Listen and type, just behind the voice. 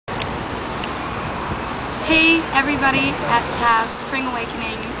Hey everybody at Spring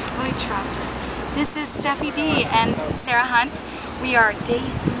Awakening, totally trucked. This is Steffi D and Sarah Hunt. We are day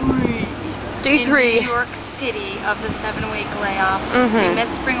 3. Day 3. In New York City of the 7-week layoff. We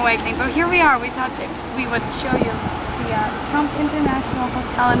missed Spring Awakening, but here we are. We thought that we would show you the Trump International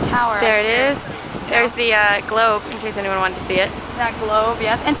Hotel and Tower. There it is. There's the globe, in case anyone wanted to see it. That globe,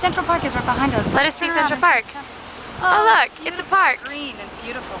 yes. And Central Park is right behind us. Let us see Central Park. Oh look, it's a park. Green and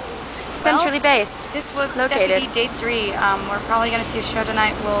beautiful. Centrally based. This was located. Steffi D, day 3. We're probably going to see a show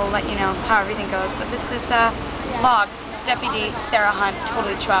tonight. We'll let you know how everything goes. But this is vlog. Steffi D, Sarah Hunt,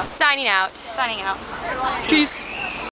 totally trust. Signing out. Signing out. Peace.